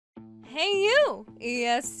Hey you!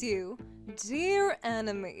 Yes you, dear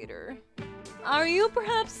animator. Are you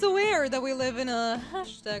perhaps aware that we live in a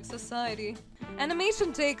 #society?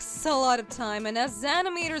 Animation takes a lot of time, and as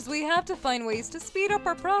animators we have to find ways to speed up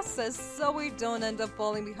our process so we don't end up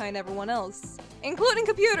falling behind everyone else, including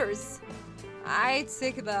computers. I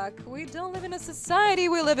take it back, we don't live in a society,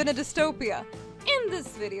 we live in a dystopia. In this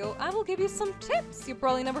video, I will give you some tips you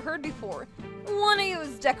probably never heard before. Wanna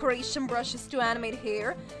use decoration brushes to animate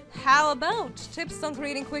hair? How about tips on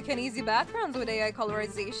creating quick and easy backgrounds with AI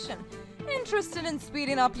colorization? Interested in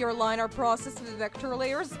speeding up your line art process with vector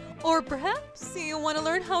layers? Or perhaps you want to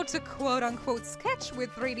learn how to quote-unquote sketch with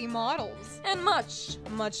 3D models? And much,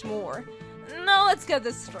 much more. Now let's get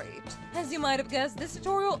this straight. As you might have guessed, this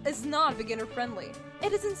tutorial is not beginner-friendly.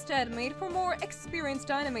 It is instead made for more experienced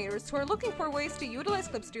animators who are looking for ways to utilize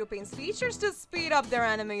Clip Studio Paint's features to speed up their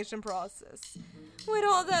animation process. With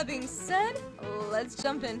all that being said, let's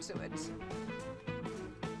jump into it.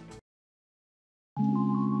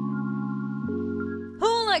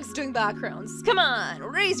 Who likes doing backgrounds? Come on,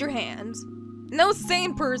 raise your hand. No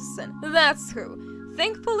sane person, that's who.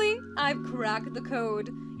 Thankfully, I've cracked the code.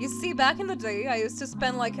 You see, back in the day, I used to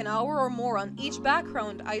spend like an hour or more on each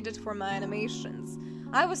background I did for my animations.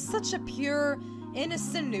 I was such a pure,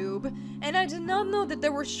 innocent noob, and I did not know that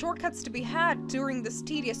there were shortcuts to be had during this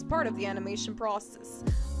tedious part of the animation process.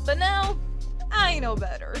 But now, I know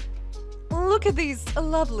better. Look at these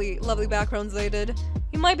lovely, lovely backgrounds I did.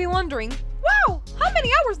 You might be wondering, wow, how many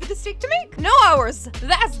hours did this take to make? No hours!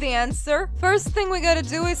 That's the answer! First thing we gotta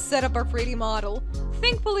do is set up our 3D model.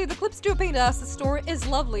 Thankfully, the Clip Studio Paint asset store is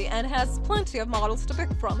lovely and has plenty of models to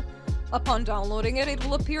pick from. Upon downloading it, it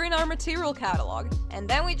will appear in our material catalog, and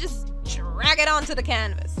then we just drag it onto the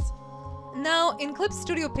canvas. Now, in Clip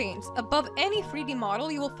Studio Paint, above any 3D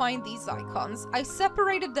model you will find these icons. I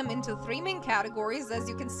separated them into 3 main categories, as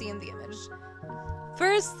you can see in the image.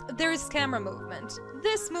 First, there is camera movement.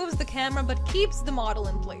 This moves the camera but keeps the model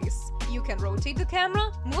in place. You can rotate the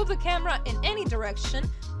camera, move the camera in any direction,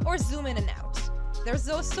 or zoom in and out. There's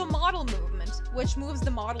also model movement, which moves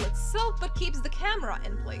the model itself but keeps the camera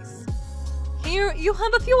in place. Here, you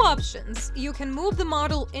have a few options. You can move the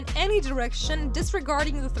model in any direction,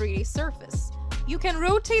 disregarding the 3D surface. You can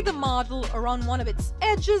rotate the model around one of its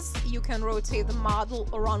edges, you can rotate the model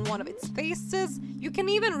around one of its faces, you can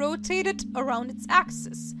even rotate it around its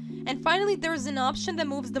axis. And finally, there is an option that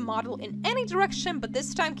moves the model in any direction, but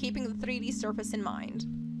this time keeping the 3D surface in mind.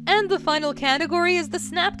 And the final category is the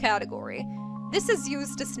snap category. This is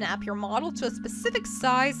used to snap your model to a specific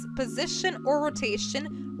size, position, or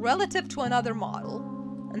rotation relative to another model.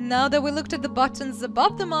 Now that we looked at the buttons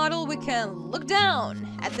above the model, we can look down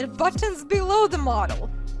at the buttons below the model.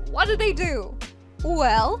 What do they do?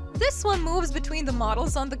 Well, this one moves between the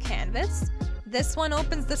models on the canvas. This one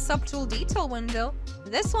opens the subtool detail window.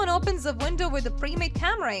 This one opens a window with the pre-made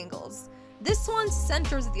camera angles. This one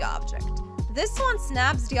centers the object. This one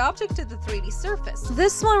snaps the object to the 3D surface.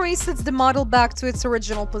 This one resets the model back to its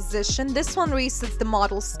original position. This one resets the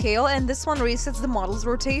model scale, and this one resets the model's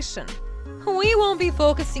rotation. We won't be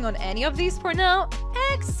focusing on any of these for now,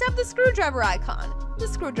 except the screwdriver icon. The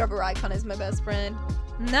screwdriver icon is my best friend.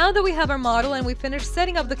 Now that we have our model and we finished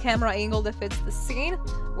setting up the camera angle that fits the scene,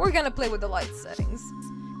 we're gonna play with the light settings.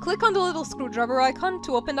 Click on the little screwdriver icon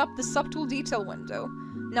to open up the subtool detail window.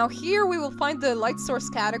 Now here we will find the light source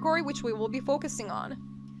category, which we will be focusing on.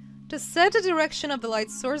 To set the direction of the light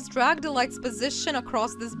source, drag the light's position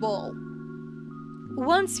across this ball.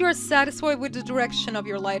 Once you are satisfied with the direction of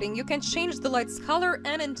your lighting, you can change the light's color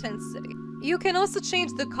and intensity. You can also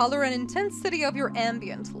change the color and intensity of your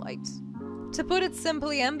ambient light. To put it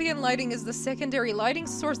simply, ambient lighting is the secondary lighting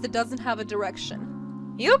source that doesn't have a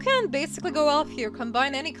direction. You can basically go off here,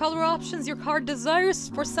 combine any color options your card desires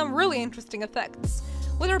for some really interesting effects.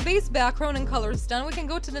 With our base background and colors done, we can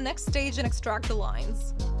go to the next stage and extract the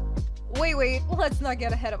lines. Wait, let's not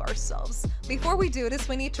get ahead of ourselves. Before we do this,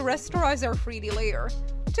 we need to rasterize our 3D layer.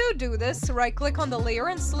 To do this, right-click on the layer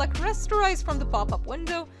and select Rasterize from the pop-up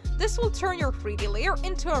window. This will turn your 3D layer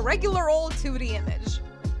into a regular old 2D image.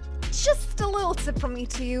 Just a little tip from me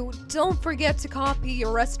to you, don't forget to copy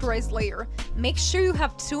your rasterized layer. Make sure you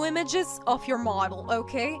have 2 images of your model,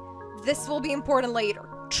 okay? This will be important later,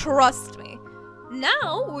 trust me.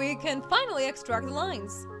 Now we can finally extract the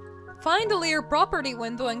lines. Find the layer property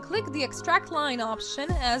window and click the extract line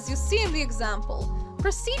option as you see in the example.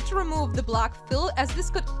 Proceed to remove the black fill, as this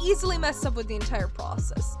could easily mess up with the entire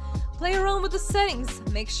process. Play around with the settings,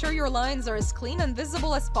 make sure your lines are as clean and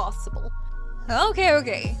visible as possible.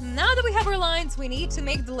 Okay, now that we have our lines, we need to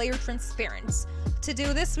make the layer transparent. To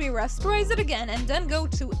do this, we rasterize it again and then go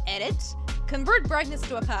to Edit, convert brightness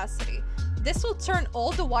to opacity. This will turn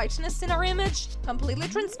all the whiteness in our image completely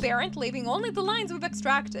transparent, leaving only the lines we've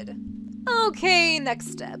extracted. Okay,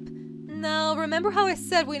 next step. Now, remember how I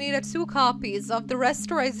said we needed 2 copies of the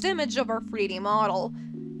rasterized image of our 3D model?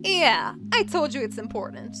 Yeah, I told you it's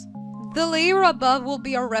important. The layer above will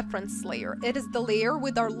be our reference layer. It is the layer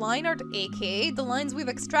with our line art, aka the lines we've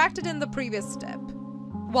extracted in the previous step.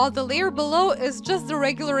 While the layer below is just the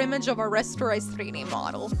regular image of our rasterized 3D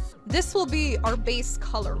model. This will be our base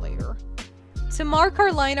color layer. To mark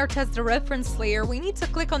our line art as the reference layer, we need to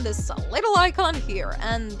click on this little icon here,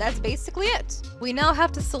 and that's basically it. We now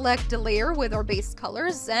have to select the layer with our base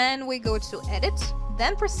colors, and we go to Edit,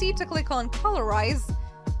 then proceed to click on Colorize,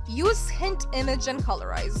 use Hint Image and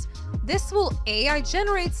Colorize. This will AI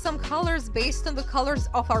generate some colors based on the colors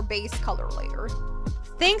of our base color layer.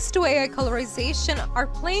 Thanks to AI colorization, our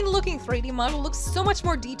plain-looking 3D model looks so much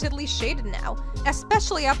more detailedly shaded now,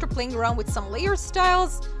 especially after playing around with some layer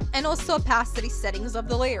styles and also opacity settings of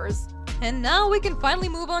the layers. And now we can finally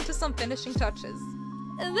move on to some finishing touches.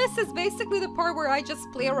 This is basically the part where I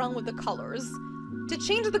just play around with the colors. To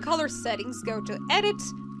change the color settings, go to Edit,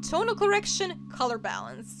 Tonal Correction, Color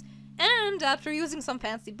Balance. And after using some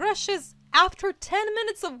fancy brushes, after 10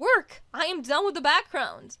 minutes of work, I am done with the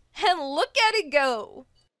background. And look at it go!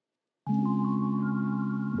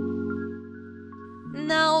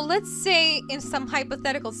 Now, let's say in some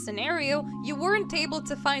hypothetical scenario, you weren't able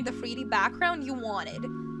to find the 3D background you wanted,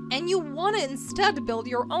 and you want to instead build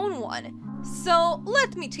your own one. So,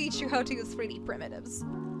 let me teach you how to use 3D primitives.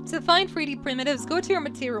 To find 3D primitives, go to your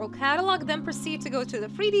material catalog, then proceed to go to the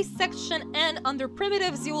 3D section, and under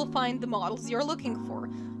primitives you will find the models you're looking for.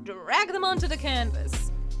 Drag them onto the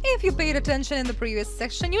canvas. If you paid attention in the previous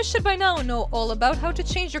section, you should by now know all about how to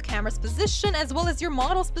change your camera's position as well as your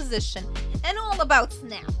model's position, and all about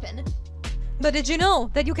snapping. But did you know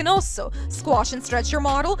that you can also squash and stretch your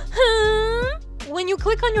model? Huh? When you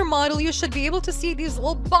click on your model, you should be able to see these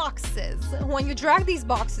little boxes. When you drag these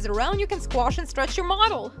boxes around, you can squash and stretch your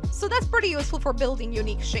model. So that's pretty useful for building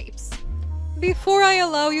unique shapes. Before I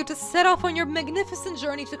allow you to set off on your magnificent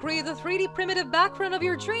journey to create the 3D primitive background of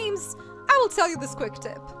your dreams, I will tell you this quick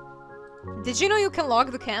tip. Did you know you can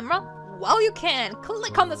lock the camera? Well, you can.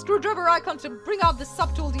 Click on the screwdriver icon to bring out the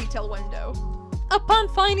subtool detail window. Upon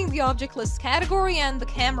finding the object list category and the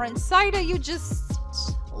camera inside it, you just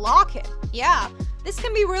lock it. Yeah, this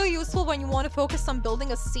can be really useful when you want to focus on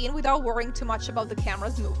building a scene without worrying too much about the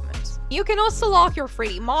camera's movement. You can also lock your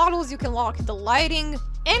 3D models, you can lock the lighting,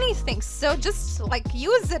 anything, so just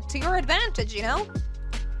use it to your advantage, you know?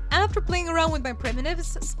 After playing around with my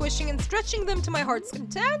primitives, squishing and stretching them to my heart's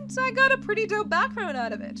content, I got a pretty dope background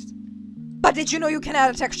out of it. But did you know you can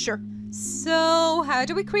add a texture? So, how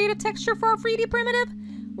do we create a texture for our 3D primitive?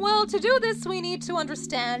 Well, to do this we need to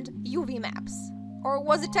understand UV maps. Or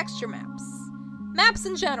was it texture maps? Maps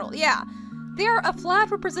in general, yeah. They are a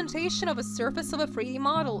flat representation of a surface of a 3D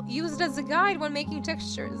model, used as a guide when making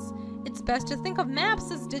textures. It's best to think of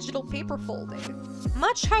maps as digital paper folding.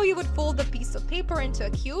 Much how you would fold a piece of paper into a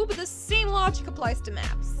cube, the same logic applies to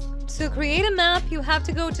maps. To create a map, you have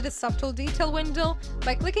to go to the subtool detail window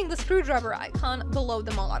by clicking the screwdriver icon below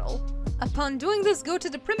the model. Upon doing this, go to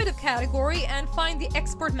the primitive category and find the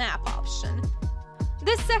export map option.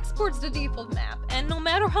 This exports the default map, and no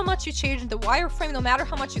matter how much you change the wireframe, no matter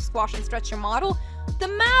how much you squash and stretch your model, the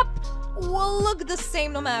map will look the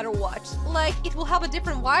same no matter what. Like, it will have a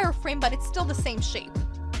different wireframe, but it's still the same shape.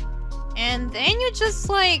 And then you just,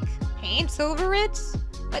 paint over it.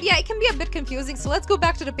 But yeah, it can be a bit confusing, so let's go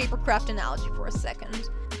back to the paper craft analogy for a second.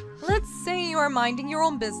 Let's say you are minding your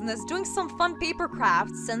own business, doing some fun paper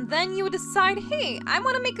crafts, and then you decide, hey, I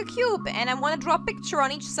want to make a cube, and I want to draw a picture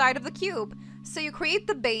on each side of the cube. So you create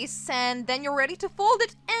the base, and then you're ready to fold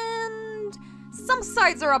it, and some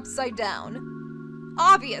sides are upside down.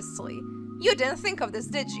 Obviously. You didn't think of this,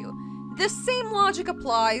 did you? The same logic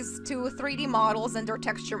applies to 3D models and their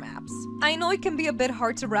texture maps. I know it can be a bit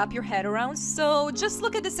hard to wrap your head around, so just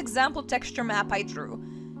look at this example texture map I drew.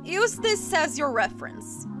 Use this as your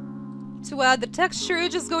reference. To add the texture, you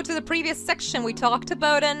just go to the previous section we talked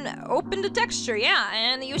about and open the texture, yeah,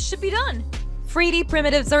 and you should be done. 3D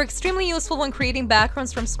primitives are extremely useful when creating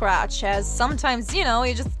backgrounds from scratch, as sometimes, you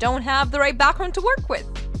just don't have the right background to work with.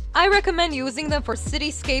 I recommend using them for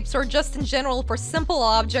cityscapes or just in general for simple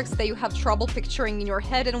objects that you have trouble picturing in your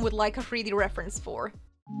head and would like a 3D reference for.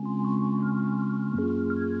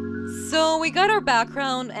 So we got our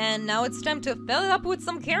background, and now it's time to fill it up with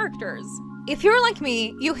some characters. If you're like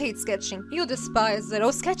me, you hate sketching, you despise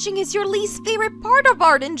it, sketching is your least favorite part of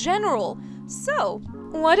art in general. So,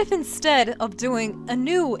 What if instead of doing a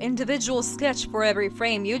new individual sketch for every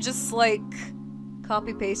frame, you just like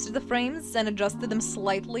copy-pasted the frames and adjusted them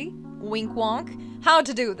slightly? Wink wonk. How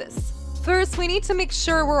to do this? First, we need to make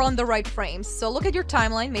sure we're on the right frame. So look at your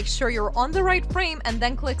timeline, make sure you're on the right frame, and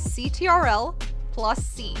then click CTRL plus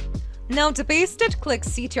C. Now to paste it, click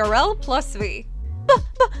CTRL plus V.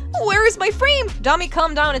 But where is my frame? Dummy,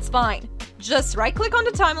 calm down, it's fine. Just right-click on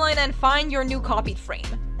the timeline and find your new copied frame.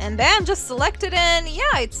 And then just select it and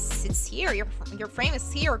yeah, it's here. Your frame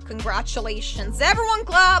is here. Congratulations. Everyone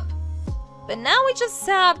clap! But now we just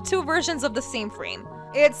have two versions of the same frame.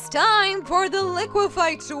 It's time for the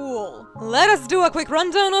Liquify tool. Let us do a quick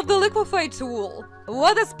rundown of the Liquify tool.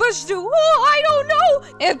 What does push do? Oh, I don't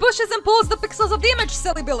know! It pushes and pulls the pixels of the image,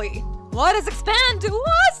 silly Billy. What does expand do?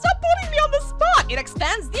 Oh, stop putting me on the spot! It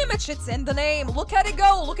expands the image, it's in the name. Look at it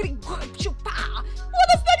go, look at it. What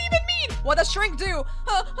does that even mean? What does shrink do?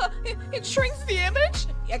 It shrinks the image?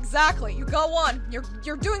 Exactly, you go on.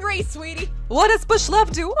 You're doing great, sweetie. What does push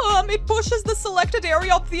left do? It pushes the selected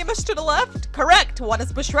area of the image to the left. Correct. What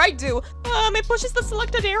does push right do? It pushes the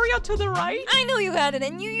selected area to the right. I knew you had it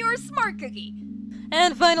in you, you're a smart cookie.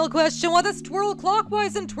 And final question, what does twirl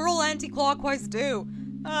clockwise and twirl anti-clockwise do?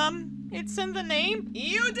 It's in the name.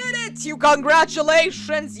 You did it! You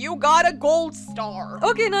congratulations! You got a gold star!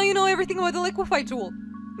 Okay, now you know everything about the Liquify tool.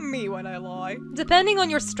 Me when I lie. Depending on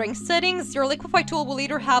your strength settings, your Liquify tool will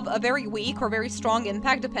either have a very weak or very strong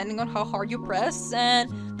impact depending on how hard you press,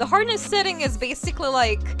 and the hardness setting is basically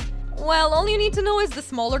like, well, all you need to know is the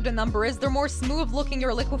smaller the number is, the more smooth looking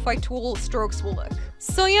your Liquify tool strokes will look.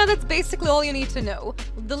 So yeah, that's basically all you need to know.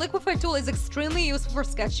 The Liquify tool is extremely useful for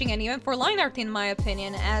sketching and even for line art in my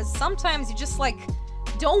opinion, as sometimes you just like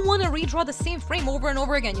don't want to redraw the same frame over and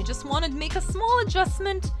over again. You just want to make a small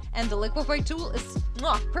adjustment and the Liquify tool is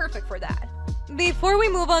perfect for that. Before we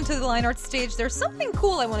move on to the line art stage, there's something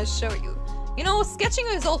cool I want to show you. You know, sketching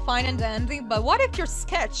is all fine and dandy, but what if your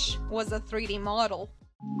sketch was a 3D model?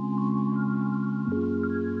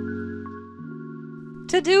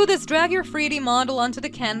 To do this, drag your 3D model onto the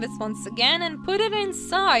canvas once again and put it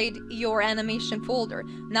inside your animation folder.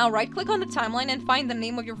 Now right-click on the timeline and find the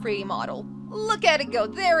name of your 3D model. Look at it go,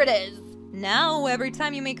 there it is! Now, every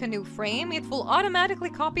time you make a new frame, it will automatically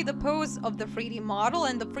copy the pose of the 3D model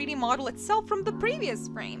and the 3D model itself from the previous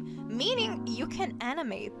frame, meaning you can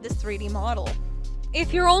animate this 3D model.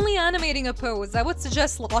 If you're only animating a pose, I would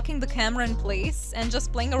suggest locking the camera in place and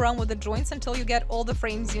just playing around with the joints until you get all the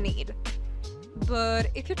frames you need. But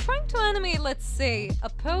if you're trying to animate, let's say, a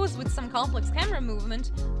pose with some complex camera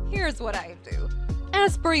movement, here's what I do.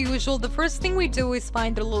 As per usual, the first thing we do is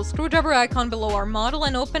find the little screwdriver icon below our model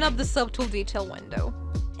and open up the subtool detail window.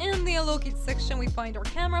 In the allocate section, we find our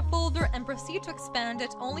camera folder and proceed to expand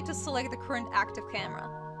it only to select the current active camera.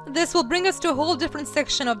 This will bring us to a whole different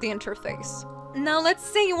section of the interface. Now let's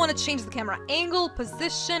say you want to change the camera angle,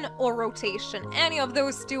 position, or rotation. Any of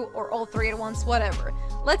those two, or all three at once, whatever.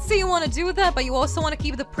 Let's say you want to do that, but you also want to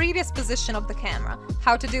keep the previous position of the camera.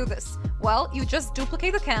 How to do this? Well, you just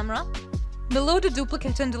duplicate the camera. Below the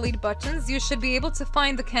duplicate and delete buttons, you should be able to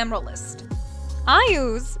find the camera list. I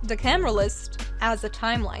use the camera list as a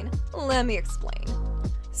timeline. Let me explain.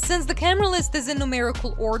 Since the camera list is in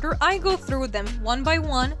numerical order, I go through them one by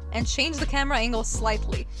one and change the camera angle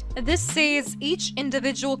slightly. This says each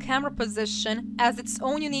individual camera position as its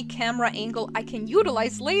own unique camera angle I can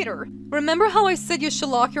utilize later. Remember how I said you should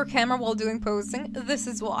lock your camera while doing posing? This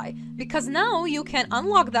is why. Because now you can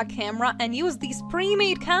unlock that camera and use these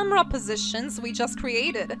pre-made camera positions we just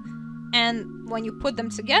created. And when you put them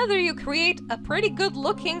together, you create a pretty good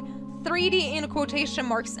looking 3D in quotation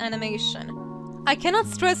marks animation. I cannot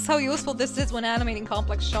stress how useful this is when animating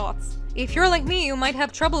complex shots. If you're like me, you might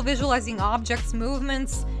have trouble visualizing objects,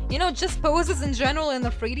 movements, you know, just poses in general in the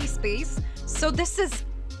 3D space, so this is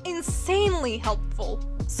insanely helpful.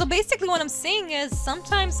 So basically what I'm saying is,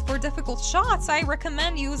 sometimes for difficult shots, I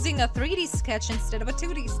recommend using a 3D sketch instead of a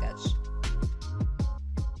 2D sketch.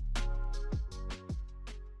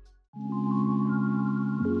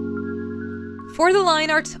 For the line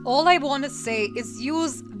art, all I want to say is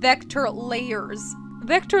use vector layers.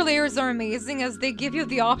 Vector layers are amazing as they give you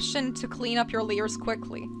the option to clean up your layers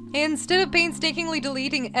quickly. Instead of painstakingly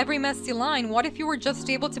deleting every messy line, what if you were just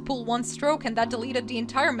able to pull one stroke and that deleted the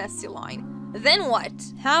entire messy line? Then what?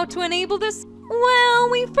 How to enable this? Well,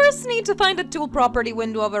 we first need to find the tool property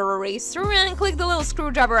window of our eraser and click the little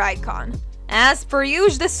screwdriver icon. As per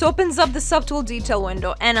usual, this opens up the subtool detail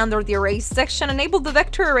window, and under the erase section, enable the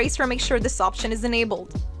vector eraser and make sure this option is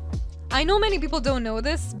enabled. I know many people don't know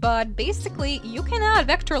this, but basically, you can add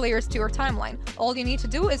vector layers to your timeline. All you need to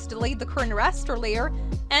do is delete the current raster layer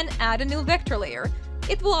and add a new vector layer.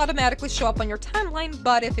 it will automatically show up on your timeline,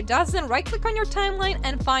 but if it doesn't, right-click on your timeline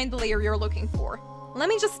and find the layer you're looking for. Let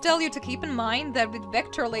me just tell you to keep in mind that with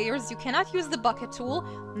vector layers, you cannot use the bucket tool,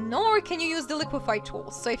 nor can you use the Liquify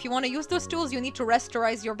tool. So if you want to use those tools, you need to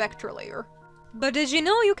rasterize your vector layer. But did you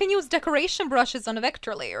know you can use decoration brushes on a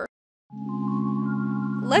vector layer?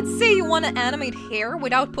 Let's say you want to animate hair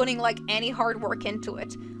without putting like any hard work into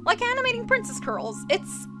it. Like animating princess curls.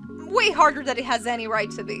 It's way harder than it has any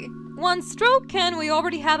right to be. One stroke and we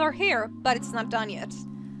already have our hair, but it's not done yet.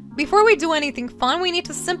 Before we do anything fun, we need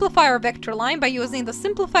to simplify our vector line by using the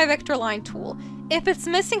Simplify Vector Line tool. If it's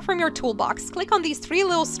missing from your toolbox, click on these 3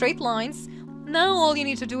 little straight lines. Now all you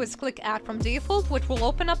need to do is click Add from Default, which will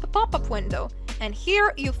open up a pop-up window. And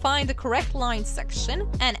here you find the correct line section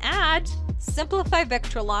and add Simplify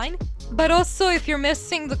Vector Line. But also, if you're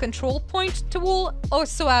missing the control point tool,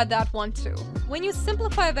 also add that one too. When you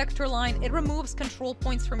simplify a vector line, it removes control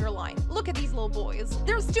points from your line. Look at these little boys.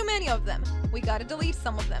 There's too many of them. We gotta delete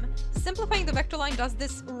some of them. Simplifying the vector line does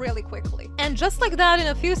this really quickly. And just like that, in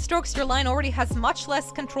a few strokes, your line already has much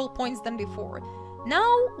less control points than before.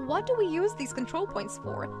 Now, what do we use these control points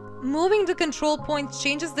for? Moving the control points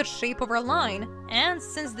changes the shape of our line, and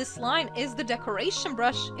since this line is the decoration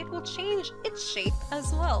brush, it will change its shape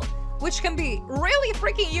as well. Which can be really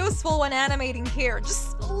freaking useful when animating hair.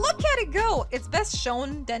 Just look at it go! It's best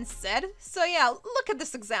shown than said. So yeah, look at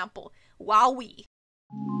this example. Wowee!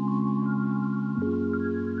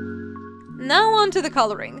 Now on to the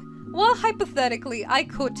coloring. Well, hypothetically, I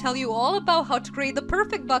could tell you all about how to create the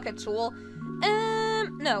perfect bucket tool.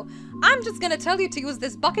 No. I'm just gonna tell you to use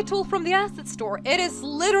this bucket tool from the asset store. It is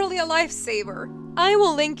literally a lifesaver. I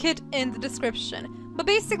will link it in the description. But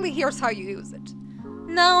basically, here's how you use it.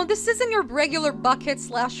 Now, this isn't your regular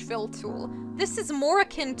bucket/fill tool. This is more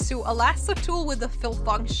akin to a lasso tool with a fill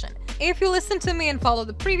function. If you listen to me and follow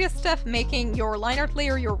the previous step, making your line art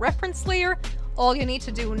layer your reference layer, all you need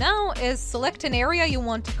to do now is select an area you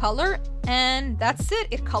want to color, and that's it,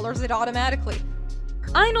 it colors it automatically.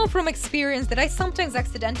 I know from experience that I sometimes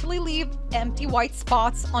accidentally leave empty white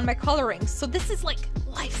spots on my coloring, so this is like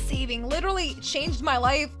life-saving, literally changed my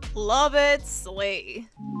life. Love it, slay.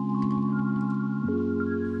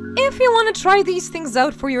 If you want to try these things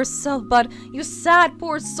out for yourself, but you sad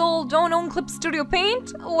poor soul don't own Clip Studio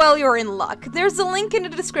Paint, well, you're in luck. There's a link in the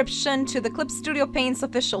description to the Clip Studio Paint's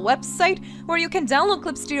official website, where you can download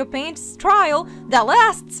Clip Studio Paint's trial that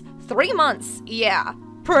lasts 3 months. Yeah,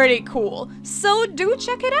 pretty cool. So do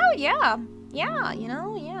check it out, yeah.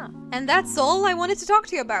 And that's all I wanted to talk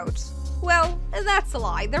to you about. Well, that's a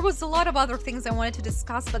lie. There was a lot of other things I wanted to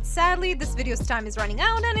discuss, but sadly, this video's time is running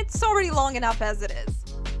out and it's already long enough as it is.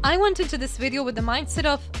 I went into this video with the mindset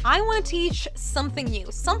of, I want to teach something new,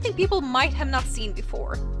 something people might have not seen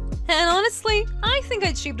before. And honestly, I think I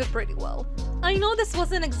achieved it pretty well. I know this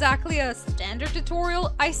wasn't exactly a standard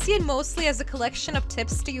tutorial, I see it mostly as a collection of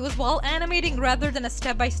tips to use while animating rather than a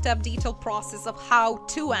step-by-step detailed process of how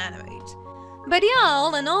to animate. But yeah,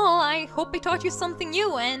 all in all, I hope I taught you something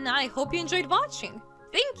new and I hope you enjoyed watching.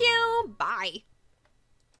 Thank you, bye!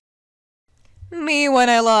 Me when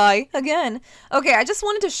I lie. Again. Okay, I just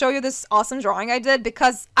wanted to show you this awesome drawing I did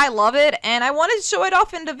because I love it and I wanted to show it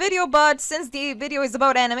off in the video, but since the video is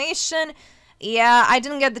about animation, yeah, I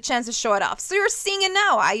didn't get the chance to show it off. So you're seeing it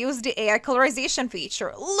now. I used the AI colorization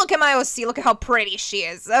feature. Look at my OC, look at how pretty she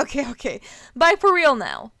is. Okay. Bye for real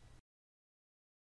now.